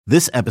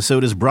This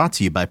episode is brought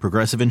to you by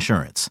Progressive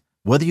Insurance.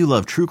 Whether you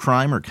love true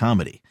crime or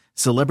comedy,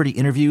 celebrity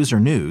interviews or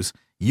news,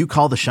 you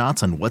call the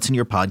shots on what's in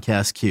your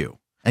podcast queue.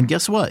 And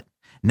guess what?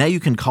 Now you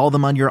can call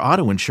them on your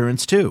auto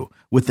insurance too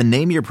with the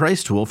Name Your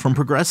Price tool from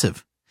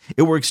Progressive.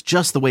 It works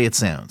just the way it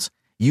sounds.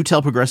 You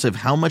tell Progressive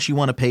how much you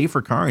want to pay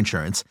for car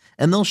insurance,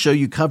 and they'll show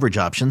you coverage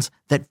options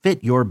that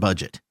fit your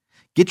budget.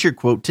 Get your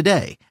quote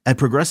today at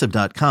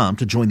Progressive.com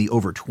to join the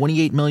over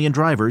 28 million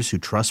drivers who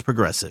trust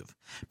Progressive.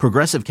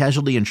 Progressive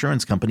Casualty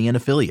Insurance Company and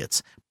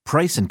Affiliates.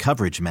 Price and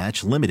coverage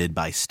match limited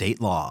by state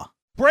law.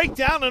 Break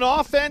down an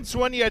offense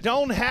when you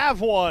don't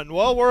have one.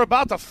 Well, we're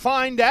about to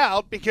find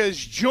out,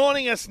 because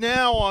joining us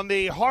now on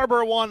the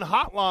Harbor One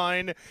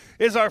hotline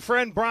is our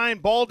friend Brian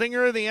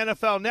Baldinger of the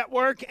NFL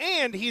Network,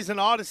 and he's an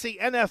Odyssey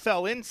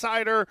NFL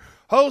insider,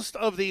 host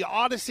of the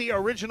Odyssey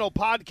original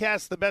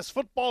podcast, The Best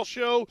Football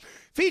Show,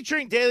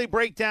 featuring daily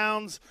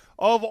breakdowns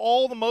of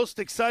all the most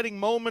exciting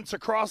moments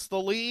across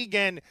the league,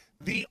 and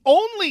the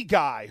only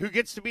guy who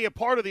gets to be a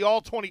part of the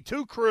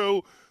All-22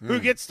 crew who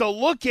gets to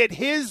look at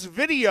his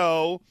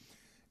video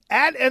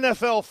at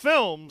NFL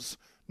Films,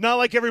 not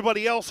like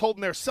everybody else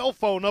holding their cell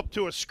phone up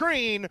to a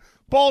screen.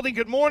 Baldy,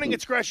 good morning.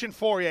 It's Gresh and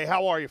Fauria.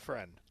 How are you,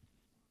 friend?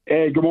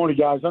 Hey, good morning,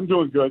 guys. I'm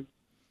doing good.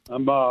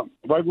 I'm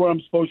right where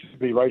I'm supposed to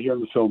be, right here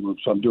in the film room,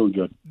 so I'm doing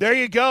good. There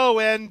you go.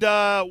 And,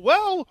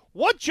 well,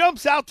 what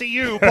jumps out to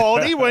you,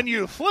 Baldy, when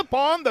you flip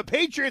on the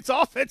Patriots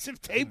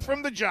offensive tape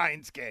from the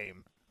Giants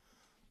game?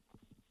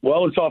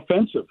 Well, it's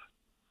offensive.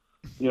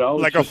 You know,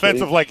 like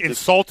offensive, like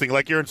insulting,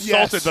 like you're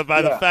insulted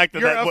by the fact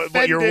that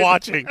what you're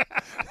watching.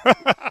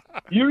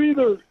 You're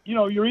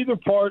either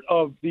part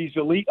of these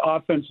elite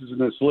offenses in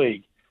this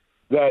league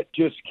that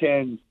just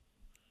can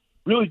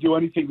really do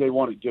anything they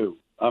want to do.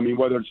 I mean,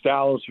 whether it's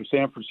Dallas or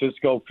San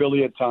Francisco,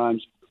 Philly at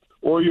times,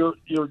 or you're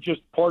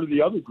just part of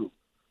the other group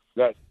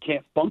that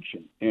can't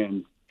function.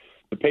 And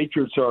the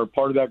Patriots are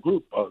part of that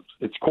group.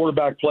 It's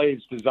quarterback play,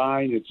 it's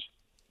design, it's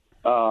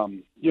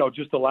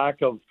just the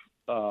lack of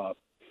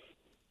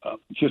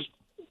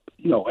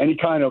any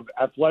kind of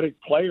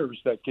athletic players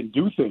that can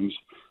do things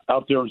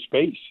out there in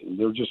space. And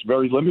they're just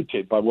very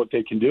limited by what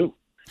they can do.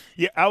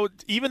 Yeah,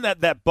 even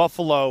that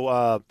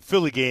Buffalo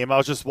Philly game, I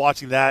was just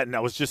watching that, and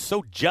I was just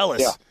so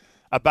jealous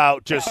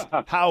about just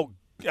how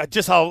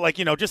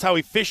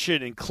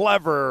efficient and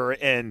clever,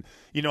 and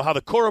how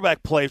the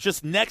quarterback plays,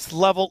 just next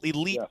level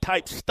elite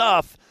type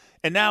stuff.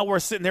 And now we're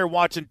sitting there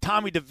watching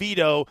Tommy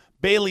DeVito,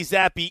 Bailey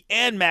Zappi,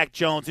 and Mac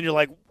Jones, and you're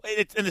like,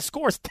 and the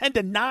score is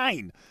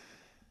 10-9.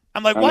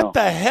 I'm like, what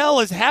the hell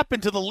has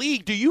happened to the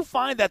league? Do you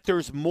find that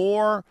there's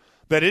more,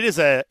 that it is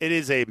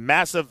a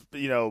massive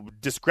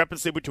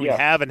discrepancy between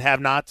have and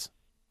have-nots?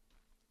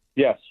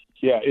 Yes,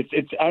 yeah.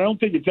 It's I don't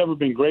think it's ever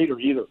been greater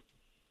either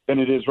than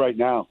it is right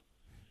now,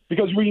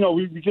 because we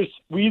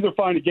either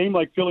find a game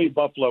like Philly and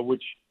Buffalo,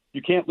 which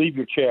you can't leave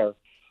your chair.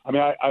 I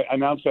mean, I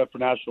announced that for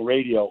national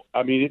radio.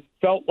 I mean, it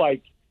felt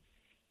like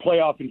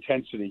playoff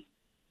intensity,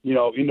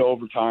 into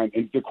overtime,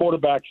 and the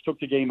quarterbacks took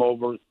the game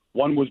over.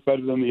 One was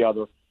better than the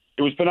other.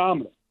 It was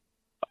phenomenal.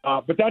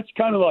 But that's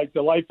kind of like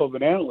the life of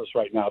an analyst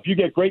right now. If you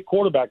get great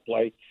quarterback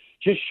play,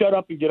 just shut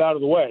up and get out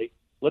of the way.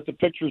 Let the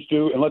pitchers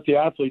do, and let the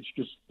athletes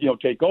just,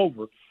 take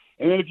over.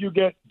 And then if you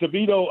get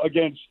DeVito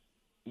against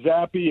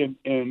Zappi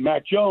and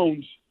Mac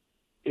Jones,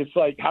 it's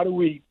like, how do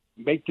we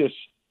make this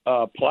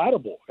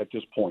palatable at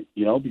this point,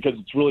 because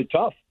it's really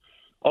tough.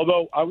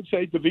 Although I would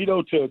say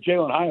DeVito to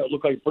Jalen Hyatt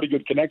looked like a pretty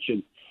good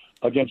connection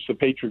against the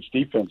Patriots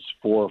defense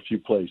for a few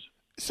plays.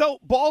 So,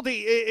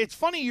 Baldy, it's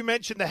funny you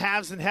mentioned the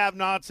haves and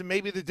have-nots, and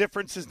maybe the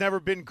difference has never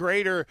been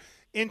greater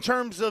in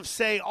terms of,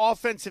 say,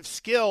 offensive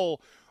skill.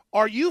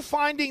 Are you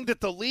finding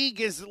that the league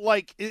is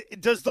like,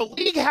 does the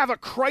league have a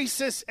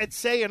crisis at,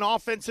 say, an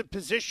offensive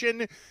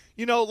position?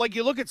 Like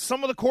you look at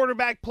some of the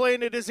quarterback play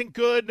and it isn't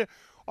good.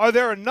 Are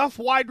there enough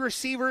wide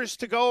receivers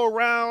to go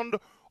around?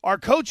 Are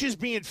coaches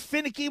being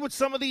finicky with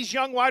some of these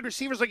young wide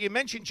receivers? Like you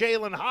mentioned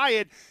Jalen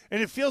Hyatt,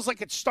 and it feels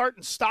like it's start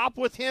and stop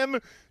with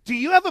him. Do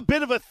you have a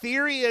bit of a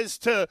theory as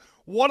to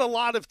what a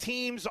lot of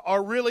teams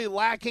are really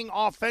lacking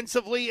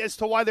offensively as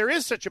to why there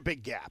is such a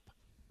big gap?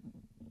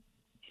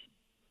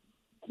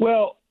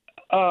 Well,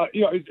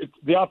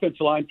 the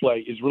offensive line play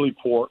is really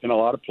poor in a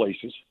lot of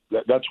places.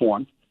 That's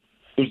one.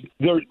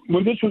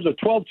 When this was a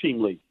 12-team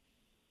league,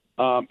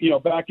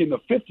 back in the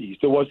 50s,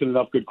 there wasn't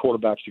enough good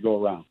quarterbacks to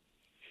go around.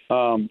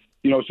 So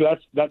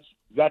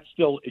that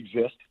still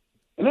exists.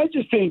 And I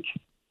just think,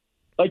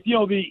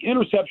 the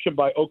interception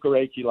by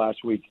Okereke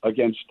last week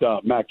against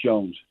Mac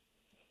Jones,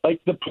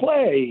 the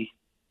play,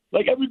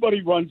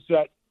 everybody runs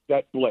that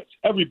blitz.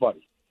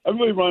 Everybody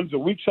runs a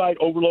weak side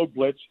overload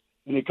blitz,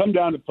 and they come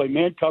down to play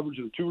man coverage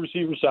on the two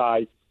receiver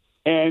side,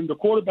 and the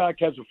quarterback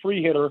has a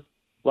free hitter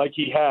like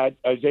he had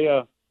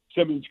Isaiah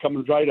Simmons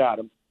coming right at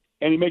him,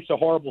 and he makes a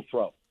horrible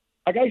throw.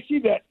 I see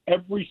that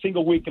every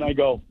single week, and I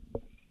go,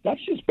 that's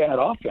just bad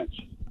offense.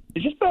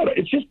 It's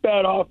just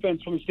bad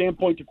offense from the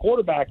standpoint the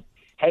quarterback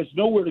has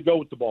nowhere to go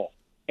with the ball,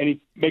 and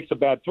he makes a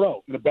bad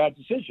throw and a bad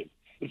decision.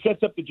 It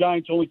sets up the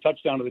Giants' only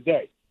touchdown of the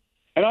day.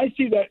 And I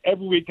see that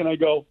every week, and I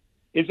go,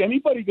 is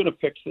anybody going to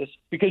fix this?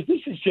 Because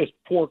this is just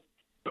poor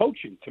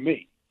coaching to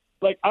me.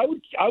 Like, I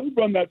would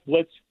run that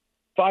blitz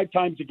 5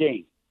 times a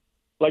game,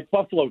 like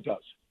Buffalo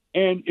does.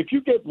 And if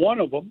you get one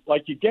of them,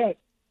 like you get,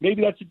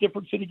 maybe that's a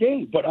difference in the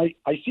game. But I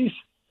see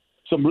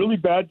some really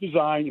bad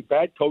design and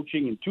bad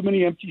coaching and too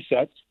many empty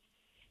sets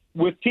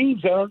with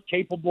teams that aren't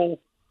capable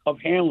of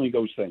handling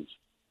those things.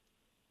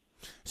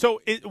 So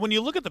when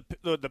you look at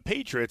the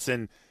Patriots,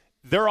 and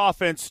their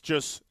offense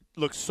just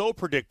looks so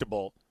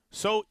predictable,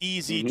 so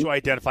easy to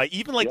identify,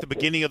 even like the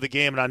beginning of the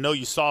game, and I know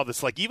you saw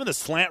this, like even the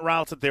slant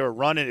routes that they were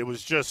running, it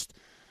was just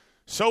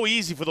so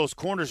easy for those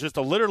corners just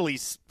to literally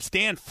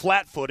stand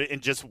flat-footed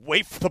and just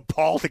wait for the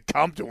ball to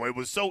come to them. It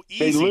was so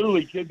easy. They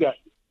literally did that.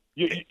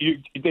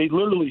 They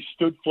literally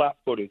stood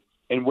flat-footed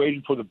and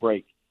waited for the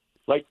break.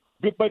 Like,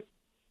 but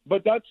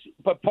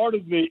part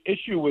of the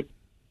issue with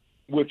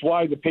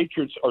why the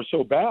Patriots are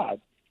so bad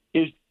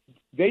is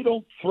they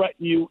don't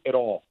threaten you at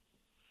all.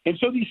 And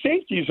so these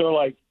safeties are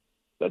like,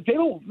 they're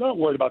not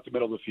worried about the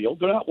middle of the field.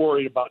 They're not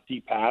worried about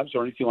deep halves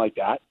or anything like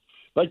that.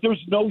 Like,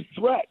 there's no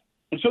threat.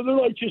 And so they're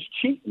like just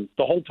cheating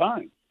the whole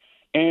time.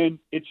 And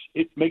it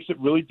makes it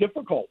really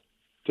difficult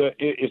to,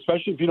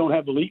 especially if you don't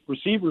have elite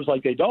receivers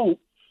like they don't,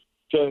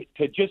 to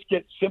just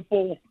get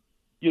simple,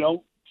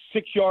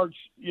 6 yards,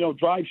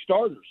 drive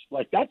starters.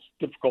 Like, that's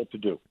difficult to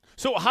do.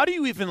 So how do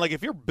you even, like,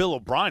 if you're Bill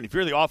O'Brien, if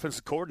you're the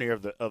offensive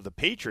coordinator of the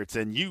Patriots,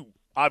 and you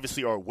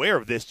obviously are aware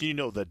of this,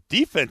 the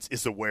defense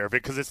is aware of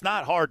it because it's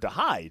not hard to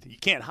hide. You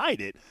can't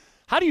hide it.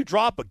 How do you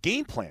draw up a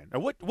game plan? Or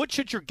what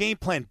should your game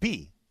plan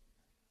be?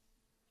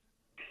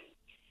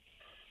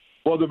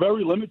 Well, they're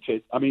very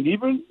limited. I mean,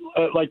 even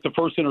like the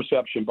first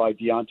interception by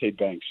Deontay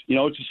Banks,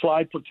 it's a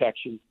slide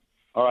protection.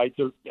 All right.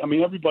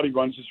 Everybody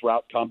runs this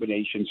route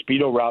combination,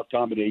 speedo route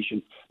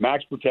combination,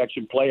 max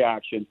protection, play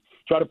action,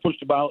 try to push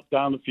the ball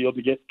down the field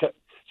to get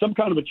some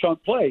kind of a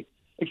chunk play,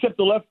 except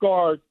the left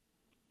guard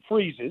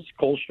freezes,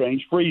 Cole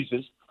Strange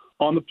freezes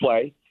on the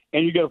play,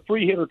 and you get a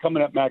free hitter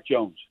coming at Mac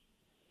Jones.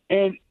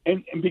 And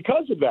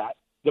because of that,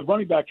 the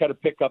running back had to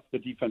pick up the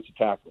defensive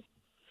tackle.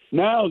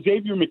 Now,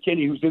 Xavier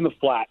McKinney, who's in the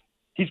flat,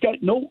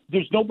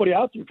 there's nobody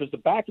out there because the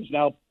back is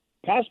now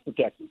pass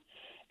protecting.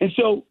 And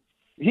so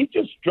he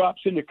just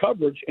drops into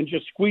coverage and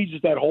just squeezes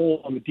that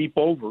hole on the deep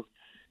over.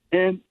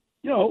 And,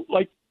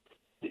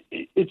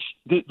 it's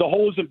the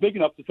hole isn't big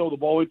enough to throw the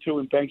ball into,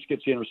 and Banks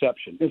gets the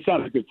interception. It's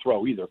not a good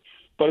throw either.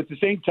 But at the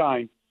same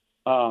time,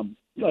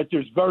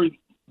 there's very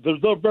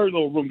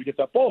little room to get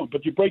that ball in.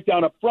 But you break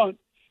down up front,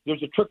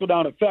 there's a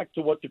trickle-down effect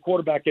to what the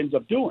quarterback ends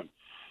up doing.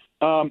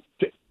 To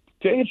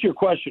answer your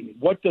question,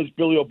 what does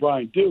Billy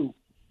O'Brien do?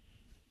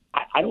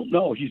 I don't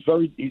know. He's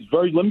very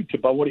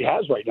limited by what he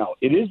has right now.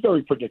 It is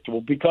very predictable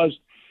because,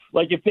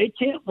 if they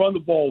can't run the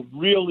ball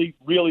really,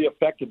 really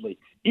effectively,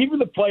 even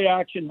the play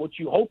action, what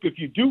you hope if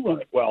you do run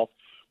it well,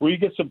 where you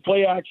get some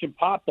play action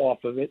pop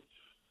off of it,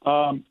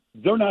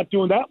 they're not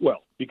doing that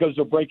well because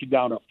they're breaking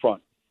down up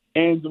front.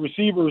 And the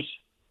receivers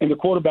and the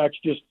quarterbacks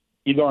just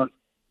either aren't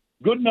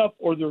good enough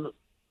or their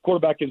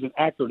quarterback isn't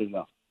accurate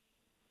enough.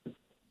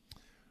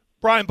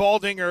 Brian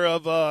Baldinger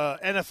of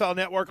NFL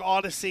Network,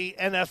 Odyssey,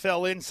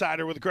 NFL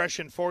Insider with Gresh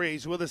and Fauria.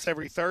 He's with us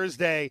every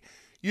Thursday.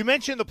 You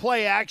mentioned the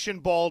play action,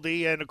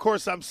 Baldy, and, of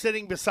course, I'm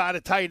sitting beside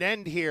a tight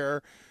end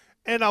here,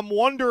 and I'm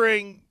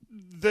wondering,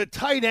 the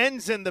tight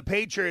ends in the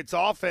Patriots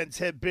offense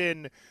have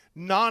been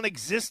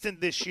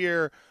non-existent this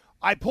year.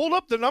 I pulled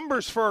up the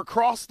numbers for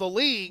across the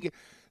league.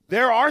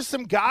 There are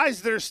some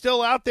guys that are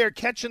still out there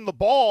catching the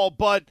ball,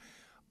 but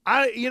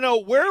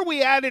where are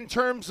we at in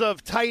terms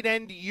of tight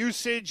end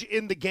usage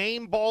in the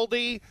game,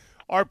 Baldy?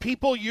 Are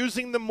people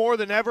using them more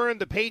than ever,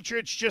 and the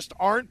Patriots just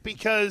aren't?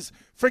 Because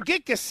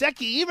forget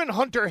Gesicki, even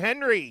Hunter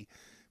Henry.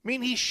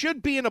 He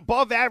should be an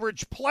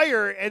above-average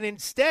player, and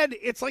instead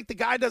it's like the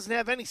guy doesn't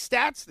have any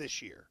stats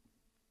this year.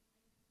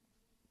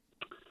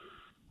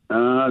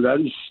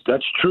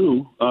 That's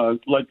true.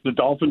 Like the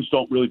Dolphins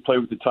don't really play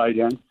with the tight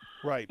end.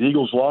 Right. The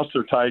Eagles lost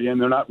their tight end.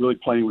 They're not really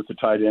playing with the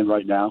tight end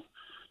right now.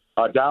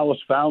 Dallas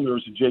found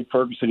theirs, and Jake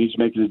Ferguson, he's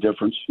making a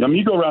difference.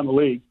 You go around the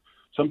league,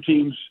 some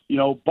teams,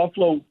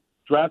 Buffalo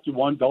drafted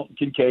one, Dalton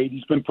Kincaid.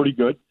 He's been pretty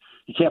good.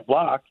 He can't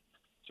block,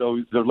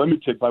 so they're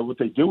limited by what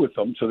they do with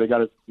him, so they got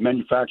to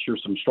manufacture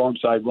some strong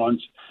side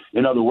runs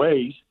in other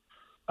ways.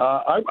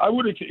 I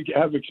would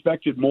have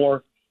expected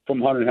more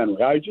from Hunter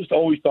Henry. I just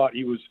always thought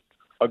he was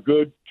a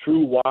good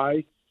true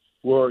Y,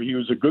 where he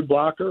was a good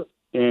blocker,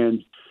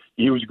 and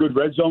he was a good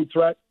red zone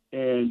threat,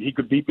 and he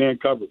could beat man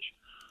coverage.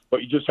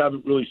 But you just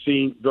haven't really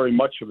seen very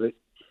much of it.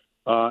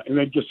 And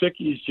then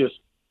Gesicki is just,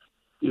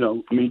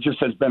 he just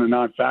has been a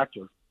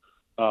non-factor.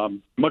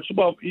 Much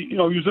above, he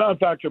was a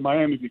non-factor in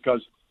Miami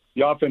because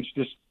the offense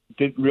just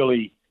didn't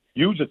really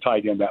use a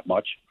tight end that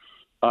much.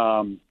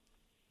 And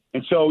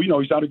so,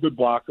 he's not a good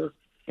blocker.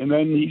 And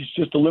then he's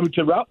just a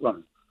limited route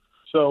runner.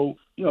 So,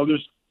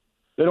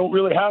 they don't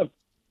really have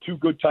two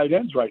good tight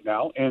ends right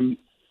now. And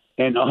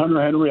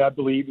Hunter Henry, I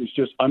believe, is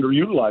just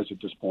underutilized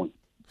at this point.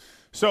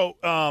 So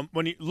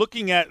when you're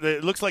looking at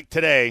it looks like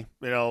today,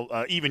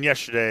 even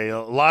yesterday, a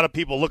lot of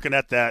people looking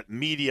at that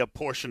media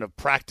portion of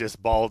practice,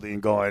 Baldy,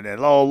 and going,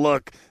 and oh,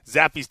 look,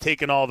 Zappy's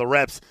taking all the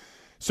reps.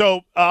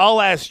 So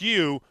I'll ask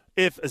you,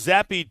 if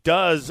Zappy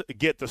does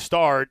get the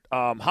start,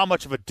 how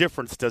much of a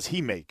difference does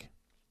he make?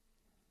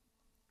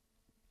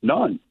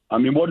 None. I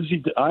mean, what does he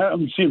do? I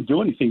haven't seen him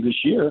do anything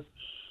this year.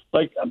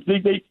 Like,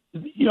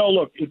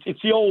 look,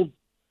 it's the old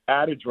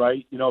adage,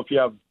 right? If you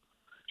have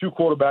two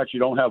quarterbacks, you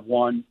don't have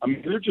one. I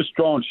mean, they're just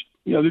throwing,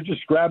 they're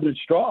just grabbing at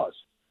straws.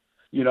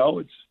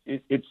 Look,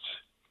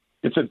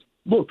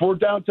 we're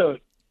down to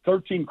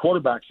 13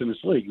 quarterbacks in this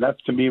league.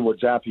 That's, to me, what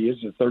Zappy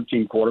is, a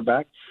 13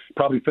 quarterback.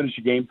 Probably finish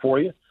a game for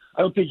you.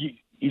 I don't think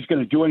he's going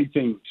to do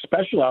anything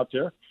special out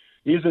there.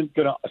 He isn't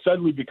going to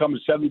suddenly become a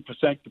 70%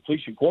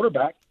 completion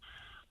quarterback.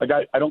 Like,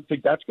 I don't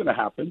think that's going to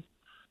happen.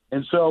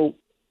 And so,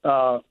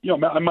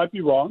 I might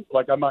be wrong.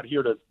 Like, I'm not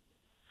here to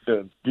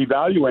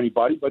devalue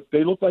anybody, but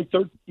he looks like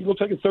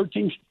a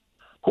 13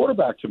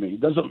 quarterback to me. He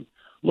doesn't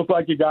look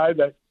like a guy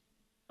that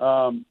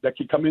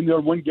can come in there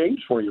and win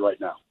games for you right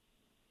now.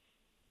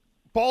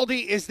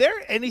 Baldy, is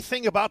there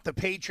anything about the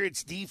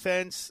Patriots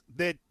defense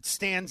that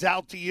stands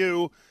out to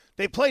you?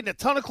 They played in a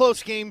ton of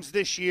close games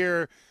this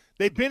year.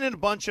 They've been in a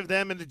bunch of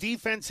them, and the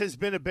defense has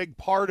been a big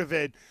part of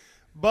it.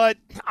 But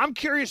I'm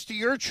curious, to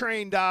your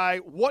trained eye,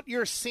 what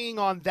you're seeing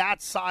on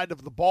that side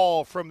of the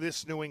ball from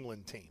this New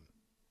England team.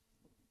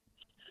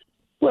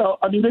 Well,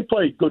 I mean, they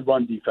play good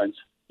run defense.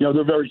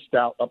 They're very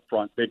stout up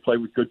front. They play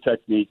with good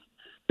technique.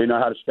 They know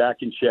how to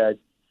stack and shed,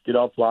 get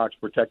off blocks,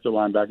 protect their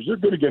linebackers. They're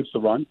good against the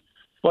run.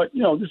 But,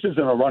 this isn't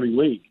a running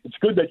league. It's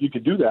good that you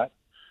could do that.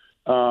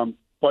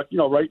 But,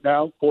 right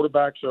now,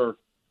 quarterbacks are,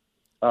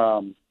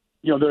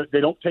 they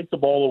don't take the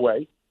ball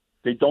away.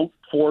 They don't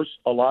force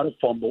a lot of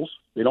fumbles.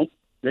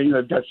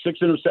 They've got 6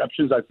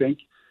 interceptions, I think,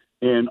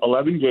 in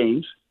 11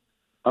 games.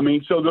 I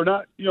mean, so they're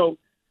not,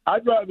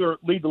 I'd rather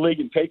lead the league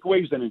in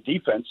takeaways than in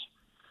defense,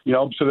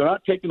 so they're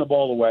not taking the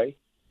ball away.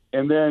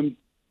 And then,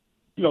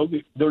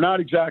 they're not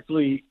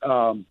exactly,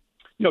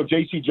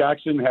 J.C.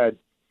 Jackson had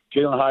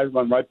Jalen Hyde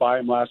run right by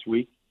him last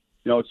week.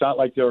 It's not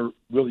like they're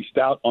really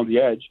stout on the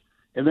edge.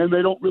 And then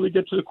they don't really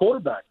get to the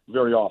quarterback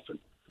very often.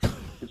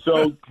 And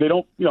so they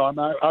don't,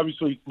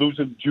 obviously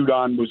losing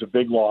Judon was a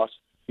big loss.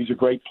 He's a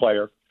great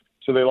player.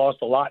 So they lost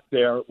a lot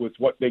there with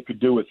what they could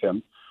do with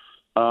him.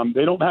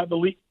 They don't have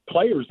elite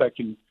players that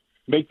can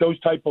make those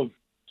type of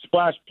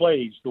splash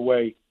plays the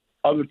way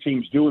other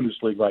teams do in this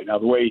league right now.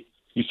 The way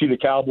you see the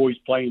Cowboys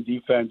playing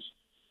defense,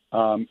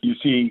 you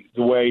see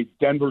the way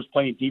Denver's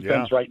playing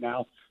defense right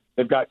now.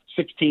 They've got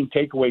 16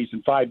 takeaways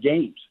in 5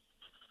 games.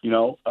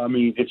 I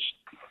mean, it's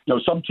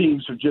some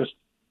teams are just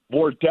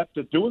more adept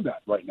at doing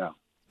that right now.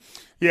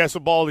 Yeah, so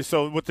Baldy,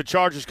 with the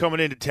Chargers coming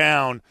into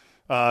town,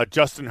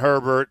 Justin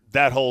Herbert,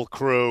 that whole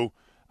crew,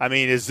 I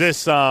mean, is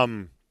this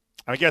I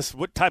guess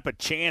what type of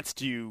chance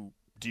do you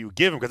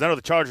give them? Because I know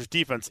the Chargers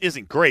defense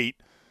isn't great.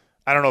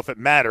 I don't know if it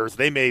matters.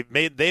 They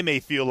may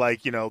feel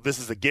like, this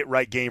is a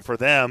get-right game for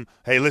them.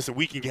 Hey, listen,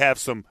 we can have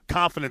some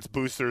confidence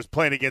boosters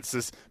playing against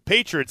this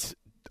Patriots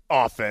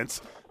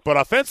offense. But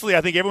offensively,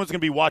 I think everyone's going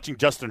to be watching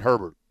Justin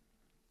Herbert.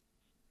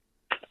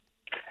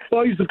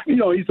 Well, he's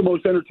the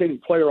most entertaining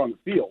player on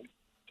the field.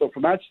 So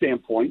from that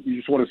standpoint, you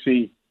just want to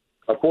see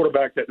a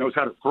quarterback that knows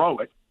how to throw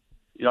it.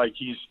 Like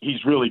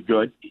he's really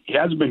good. He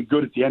hasn't been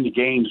good at the end of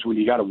games when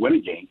you got to win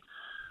a game.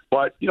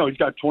 But, he's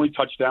got 20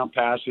 touchdown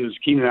passes.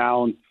 Keenan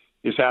Allen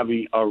is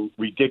having a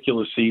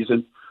ridiculous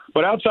season.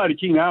 But outside of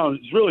Keenan Allen,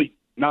 there's really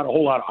not a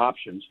whole lot of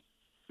options.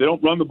 They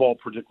don't run the ball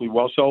particularly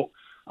well. So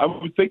I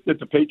would think that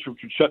the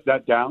Patriots would shut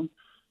that down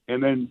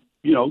and then,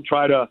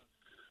 try to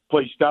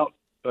play stout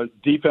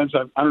defense.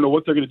 I don't know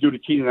what they're going to do to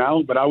Keenan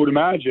Allen, but I would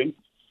imagine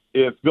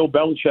if Bill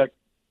Belichick,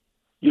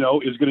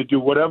 is going to do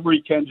whatever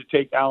he can to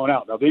take Allen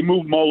out. Now, they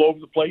move him all over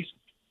the place.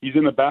 He's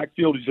in the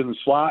backfield. He's in the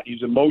slot.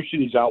 He's in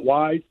motion. He's out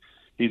wide.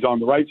 He's on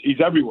the right. He's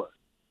everywhere.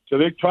 So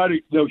they try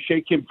to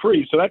shake him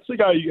free. So that's the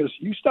guy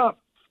you stop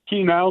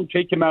Keenan Allen,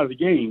 take him out of the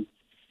game.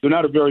 They're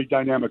not a very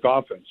dynamic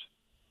offense.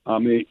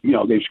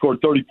 They've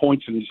scored 30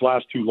 points in these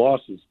last 2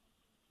 losses.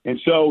 And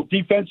so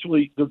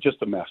defensively, they're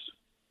just a mess.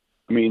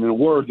 I mean, in a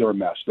word, they're a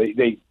mess.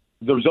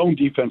 Their zone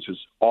defense is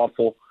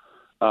awful.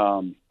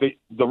 The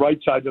right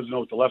side doesn't know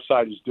what the left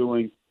side is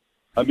doing.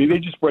 I mean, they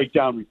just break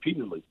down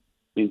repeatedly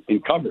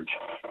in coverage.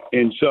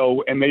 And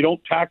they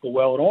don't tackle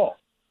well at all.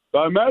 So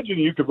I imagine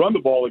you could run the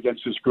ball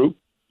against this group,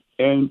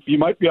 and you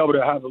might be able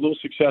to have a little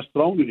success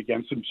thrown it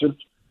against them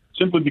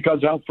simply because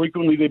of how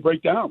frequently they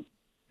break down.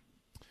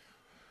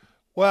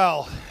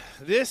 Well,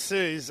 this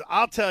is,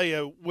 I'll tell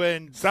you,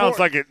 when sounds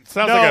like a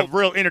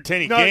real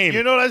entertaining game.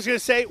 You know what I was going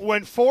to say?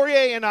 When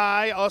Fauria and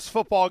I, us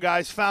football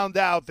guys, found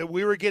out that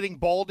we were getting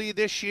Baldy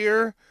this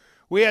year,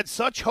 we had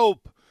such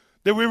hope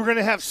that we were going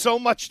to have so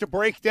much to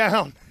break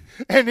down,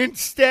 and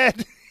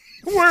instead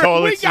we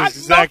got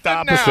exact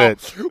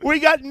opposite. Now. We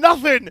got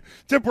nothing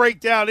to break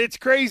down. It's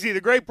crazy.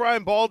 The great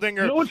Brian Baldinger.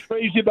 You know what's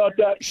crazy about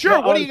that? Sure.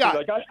 What honestly, do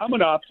you got? I'm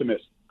an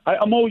optimist.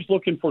 I'm always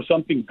looking for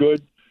something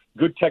good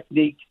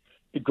technique,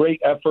 great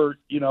effort,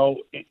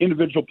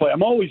 individual play.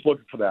 I'm always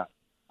looking for that.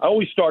 I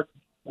always start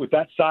with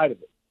that side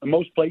of it in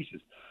most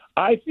places.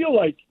 I feel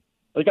like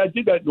I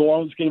did that New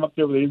Orleans game up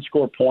there where they didn't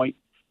score a point.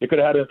 They could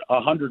have had it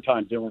 100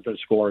 times. They weren't going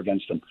to score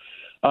against them.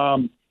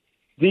 I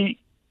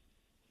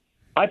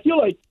feel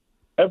like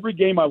every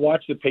game I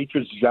watch the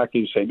Patriots is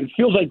exactly the same. It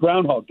feels like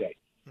Groundhog Day.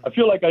 I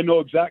feel like I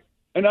know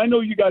and I know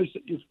you guys,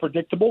 it's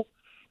predictable.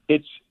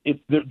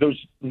 There's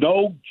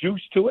no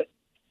juice to it.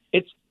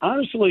 It's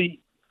honestly,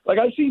 like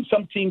I've seen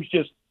some teams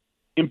just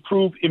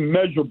improve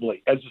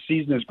immeasurably as the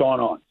season has gone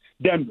on.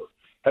 Denver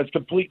has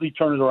completely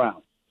turned it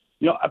around.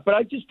 But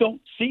I just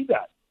don't see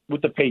that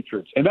with the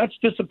Patriots, and that's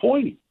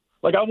disappointing.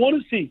 Like, I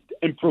want to see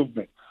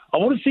improvement. I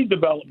want to see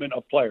development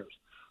of players.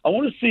 I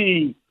want to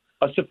see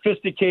a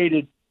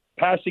sophisticated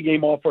passing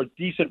game off a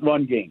decent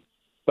run game,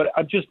 but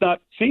I'm just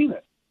not seeing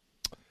it.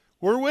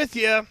 We're with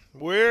you.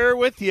 We're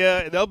with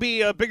you. There'll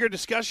be bigger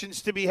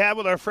discussions to be had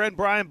with our friend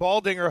Brian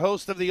Baldinger,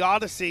 host of the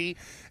Odyssey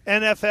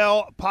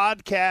NFL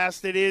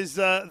podcast. It is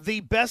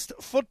the best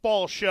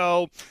football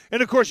show.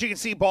 And, of course, you can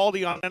see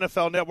Baldy on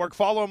NFL Network.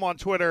 Follow him on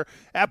Twitter,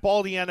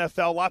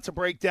 @BaldyNFL. Lots of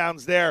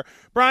breakdowns there.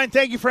 Brian,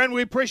 thank you, friend.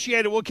 We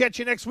appreciate it. We'll catch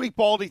you next week,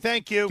 Baldy.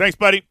 Thank you. Thanks,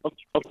 buddy.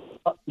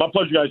 My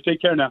pleasure, guys.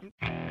 Take care now.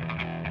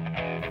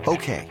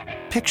 Okay,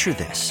 picture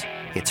this.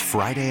 It's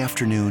Friday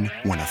afternoon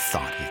when a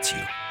thought hits you.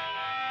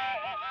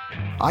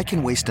 I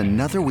can waste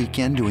another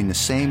weekend doing the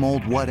same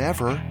old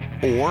whatever,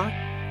 or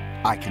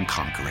I can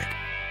conquer it.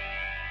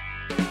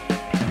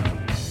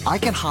 I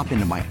can hop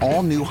into my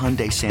all-new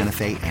Hyundai Santa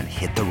Fe and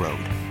hit the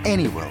road.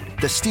 Any road.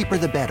 The steeper,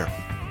 the better.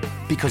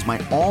 Because my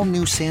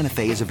all-new Santa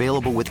Fe is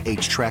available with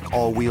H-Track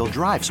all-wheel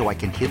drive, so I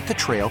can hit the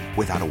trail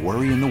without a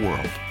worry in the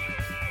world.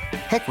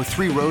 Heck, with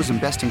 3 rows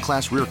and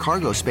best-in-class rear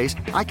cargo space,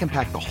 I can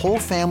pack the whole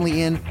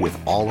family in with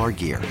all our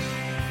gear.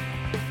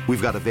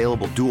 We've got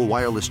available dual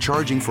wireless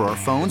charging for our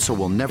phones, so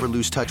we'll never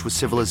lose touch with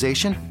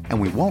civilization, and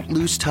we won't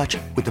lose touch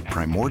with the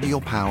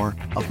primordial power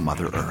of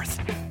Mother Earth.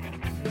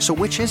 So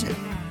which is it?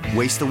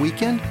 Waste the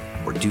weekend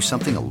or do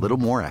something a little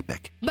more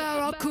epic?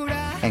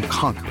 And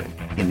conquer it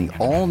in the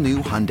all-new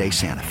Hyundai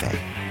Santa Fe.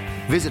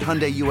 Visit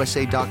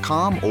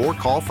HyundaiUSA.com or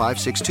call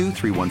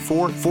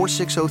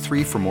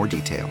 562-314-4603 for more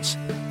details.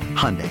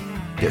 Hyundai,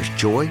 there's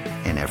joy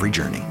in every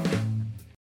journey.